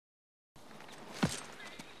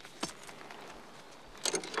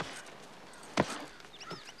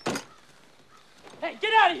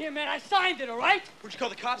out of here, man. I signed it, all right? What'd you call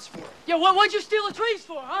the cops for? Yeah, what'd you steal the trees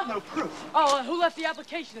for, huh? No proof. Oh, who left the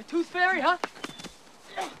application? The Tooth Fairy, huh?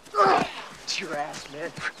 It's your ass,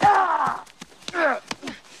 man.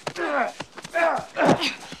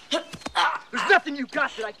 There's nothing you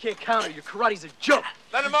got that I can't counter. Your karate's a joke.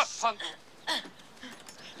 Let him up, punk.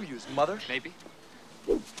 Who, you, his mother? Maybe.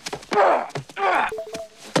 Get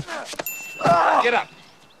up.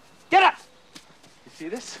 Get up! You see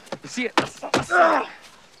this? You see it?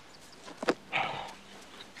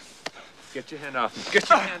 Get your hand off me. Get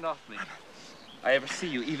your hand off me. I ever see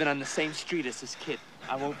you even on the same street as this kid,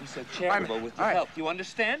 I won't be so charitable with your help. You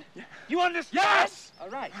understand? Yeah. You understand? Yes! All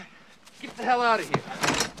right. Get the hell out of here.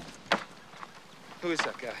 Who is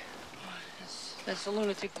that guy? That's the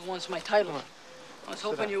lunatic that wants my title. I was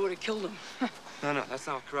hoping you would have killed him. No, that's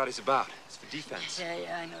not what karate's about. It's for defense.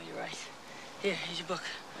 Yeah, I know, you're right. Here, here's your book.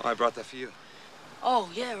 Oh, I brought that for you. Oh,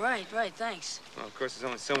 yeah, right, thanks. Well, of course, there's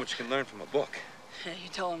only so much you can learn from a book. Yeah,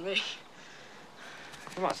 you're telling me.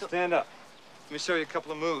 Come on, stand up. Let me show you a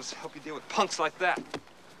couple of moves. Help you deal with punks like that.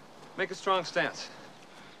 Make a strong stance.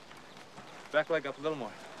 Back leg up a little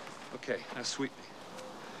more. Okay, now sweep me.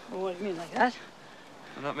 Well, what do you mean, like that?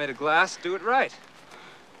 I'm not made of glass. Do it right.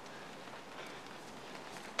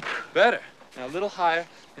 Better. Now a little higher,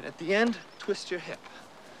 and at the end, twist your hip.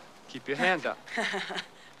 Keep your hand up.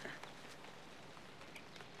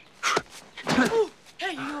 Ooh,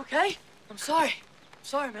 hey, you okay? I'm sorry.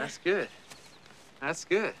 Sorry, man. That's good. That's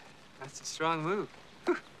good. That's a strong move.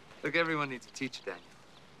 Look, everyone needs a teacher, Daniel.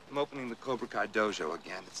 I'm opening the Cobra Kai dojo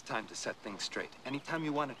again. It's time to set things straight. Anytime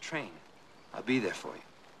you want to train, I'll be there for you.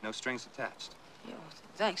 No strings attached. Yeah, well,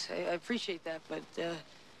 thanks. I appreciate that, but,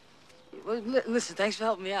 well, listen, thanks for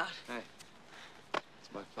helping me out. Hey, it's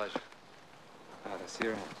my pleasure. All right, I see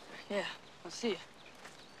your hand. Yeah, I'll see you.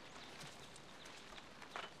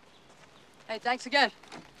 Hey, thanks again.